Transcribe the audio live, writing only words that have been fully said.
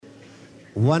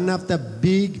One of the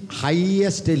big,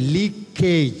 highest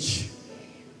leakage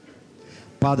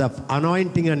for the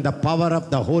anointing and the power of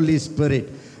the Holy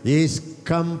Spirit is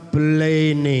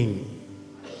complaining.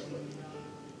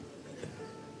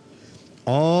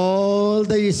 All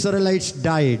the Israelites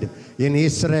died in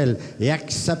Israel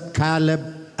except Caleb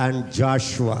and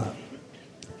Joshua.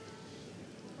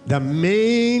 The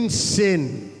main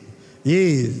sin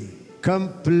is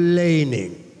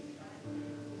complaining.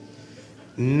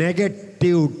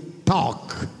 Negative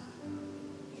talk.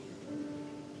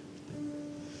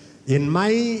 In my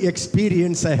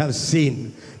experience, I have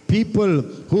seen people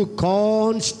who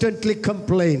constantly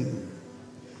complain.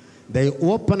 They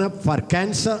open up for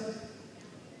cancer,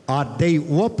 or they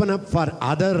open up for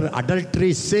other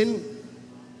adultery sin.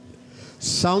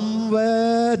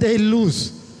 Somewhere they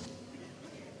lose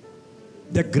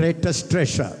the greatest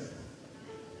treasure.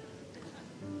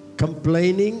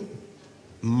 Complaining,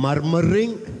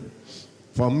 murmuring.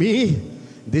 For me,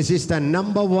 this is the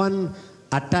number one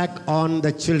attack on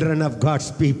the children of God's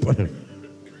people.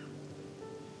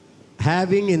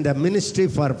 Having in the ministry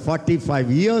for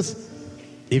 45 years,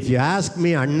 if you ask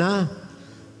me, Anna,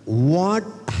 what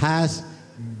has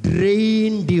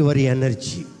drained your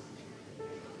energy?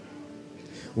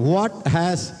 What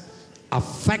has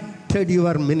affected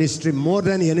your ministry more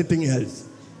than anything else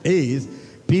is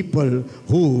people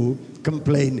who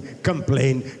complain,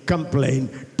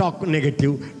 talk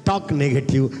negative,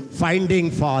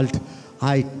 finding fault.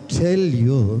 I tell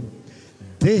you,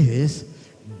 this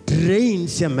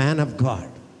drains a man of God.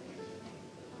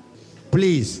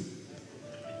 Please,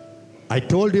 I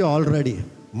told you already,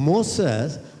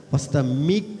 Moses was the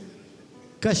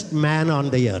meekest man on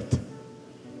the earth.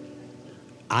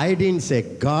 I didn't say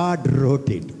God wrote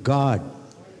it. God.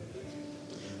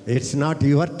 It's not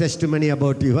your testimony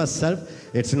about yourself.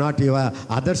 It's not your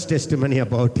others' testimony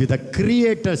about you. The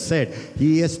Creator said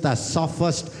He is the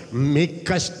softest,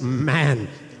 meekest man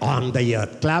on the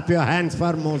earth. Clap your hands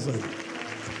for Moses.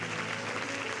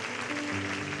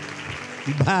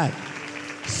 But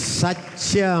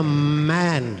such a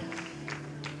man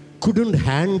couldn't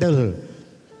handle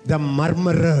the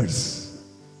murmurers,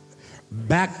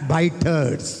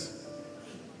 backbiters.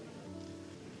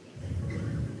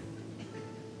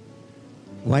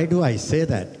 Why do I say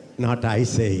that? Not I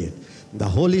say it. The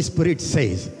Holy Spirit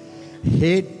says,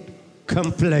 hate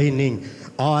complaining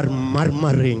or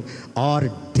murmuring or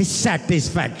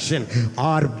dissatisfaction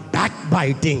or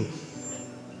backbiting.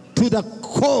 To the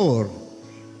core,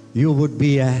 you would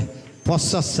be a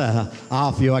possessor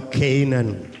of your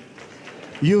Canaan.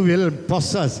 You will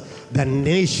possess the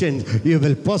nations. You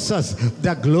will possess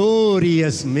the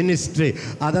glorious ministry.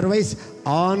 Otherwise,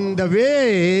 on the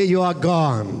way, you are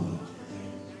gone.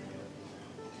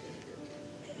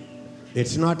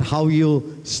 It's not how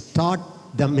you start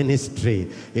the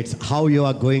ministry. It's how you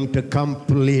are going to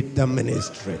complete the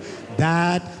ministry.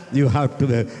 That you have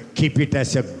to keep it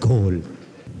as a goal.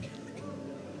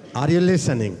 Are you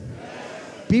listening?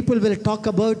 People will talk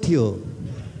about you.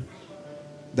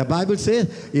 The Bible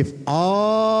says, if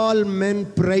all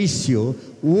men praise you,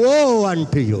 woe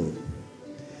unto you.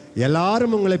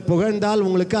 எல்லாரும் உங்களை புகழ்ந்தால்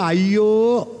உங்களுக்கு ஐயோ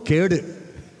கேடு.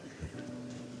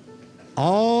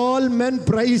 All men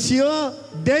praise you,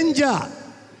 danger.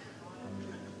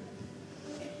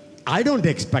 I don't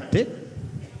expect it.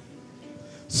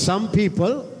 Some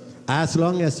people, as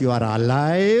long as you are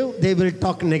alive, they will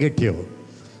talk negative.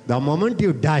 The moment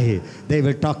you die, they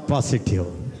will talk positive.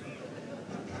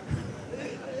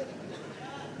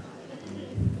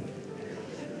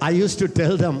 I used to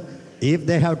tell them, if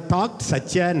they have talked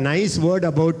such a nice word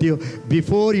about you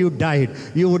before you died,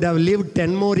 you would have lived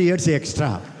 10 more years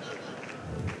extra.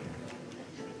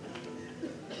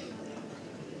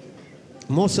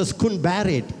 Moses couldn't bear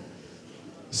it.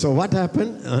 So what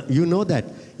happened? You know that.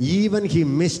 Even he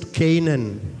missed Canaan.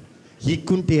 He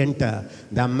couldn't enter.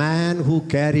 The man who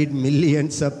carried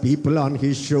millions of people on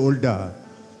his shoulder,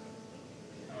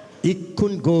 he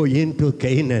couldn't go into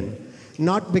Canaan.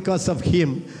 Not because of him.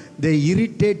 They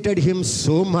irritated him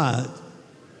so much.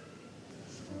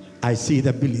 I see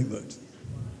the believers.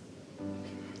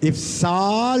 If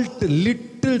salt,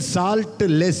 little salt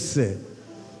less,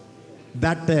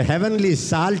 that heavenly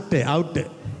salt out.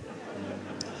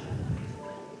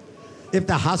 If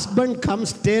the husband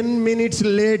comes 10 minutes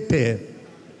late,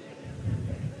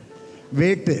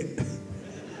 wait.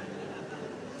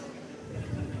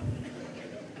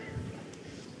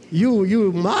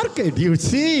 You mark it, you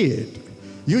see it,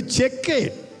 you check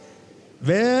it.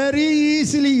 Very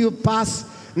easily you pass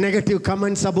negative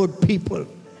comments about people.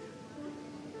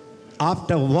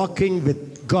 After walking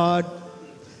with God,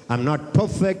 I'm not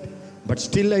perfect, but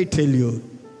still I tell you,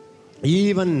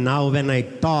 Even now when I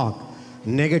talk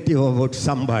negative about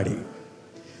somebody,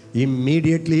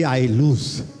 immediately I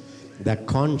lose the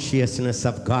consciousness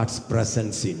of God's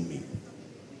presence in me.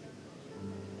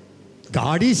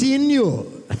 God is in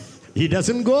you. He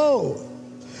doesn't go.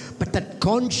 But that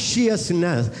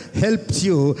consciousness helps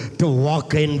you to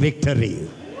walk in victory.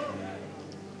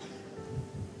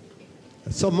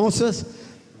 So Moses,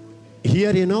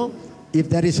 here if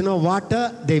there is no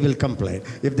water, they will complain.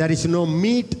 If there is no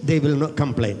meat, they will not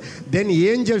complain. Then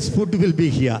angel's food will be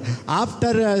here.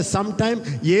 After some time,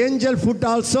 angel food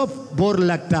also bore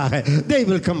lagta hai. They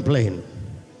will complain.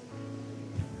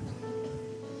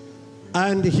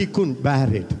 And he couldn't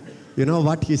bear it. You know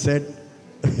what he said?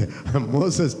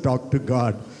 Moses talked to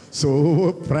God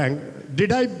so frank.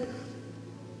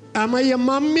 Am I a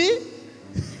mummy?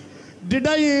 Did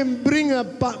I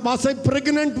was I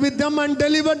pregnant with them and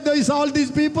delivered all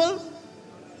these people?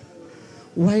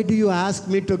 Why do you ask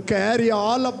me to carry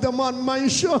all of them on my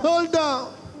shoulder?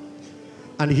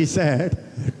 And he said,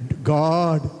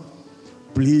 God,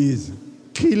 please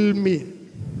kill me.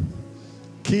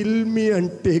 Kill me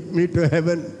and take me to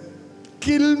heaven.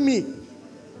 Kill me.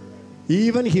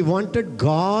 Even he wanted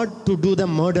God to do the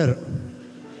murder.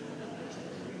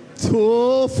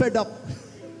 So fed up.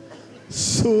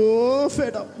 So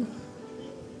fed up.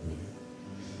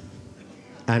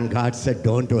 And God said,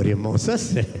 don't worry,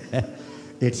 Moses.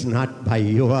 It's not by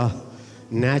your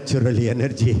natural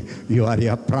energy you are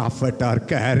a prophet or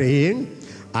carrying.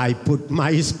 I put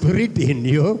my spirit in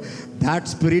you. That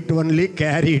spirit only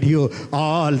carried you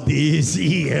all these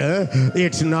years.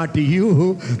 It's not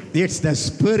you. It's the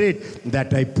spirit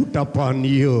that I put upon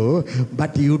you.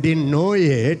 But you didn't know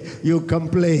it. You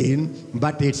complain.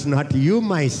 But it's not you,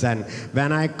 my son.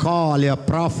 When I call a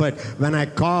prophet, when I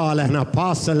call an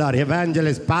apostle or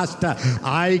evangelist, pastor,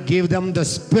 I give them the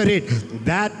spirit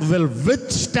that will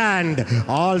withstand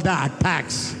all the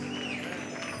attacks.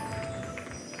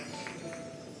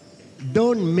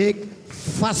 Don't make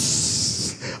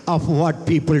fuss of what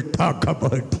people talk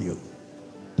about you.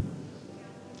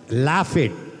 Laugh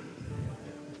it.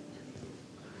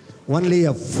 Only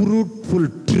a fruitful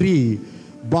tree,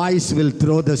 boys will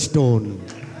throw the stone.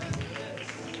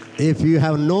 If you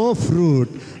have no fruit,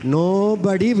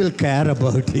 nobody will care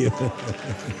about you.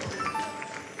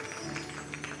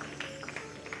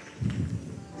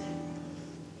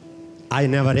 I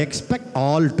never expect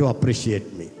all to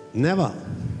appreciate me. Never.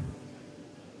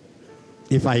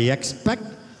 If I expect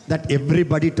that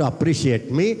everybody to appreciate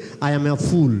me, I am a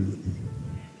fool.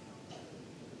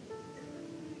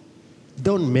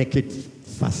 Don't make it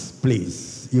fuss,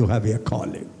 please. You have a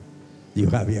calling. You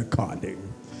have a calling.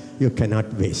 You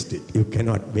cannot waste it. You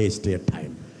cannot waste your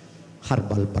time.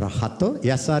 Harbal brahato,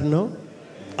 yes or no?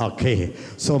 Okay.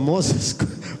 So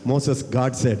Moses,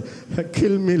 God said,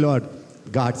 kill me, Lord.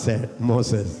 God said,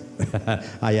 Moses,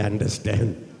 I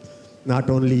understand. Not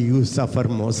only you suffer,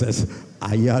 Moses,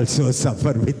 I also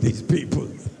suffer with these people.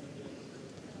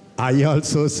 I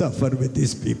also suffer with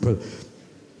these people.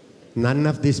 None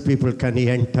of these people can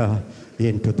enter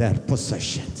into their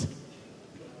possessions.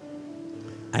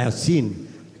 I have seen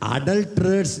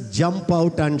adulterers jump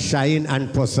out and shine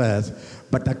and possess,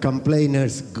 but the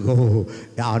complainers go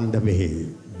on the way.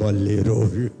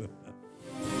 Bolero.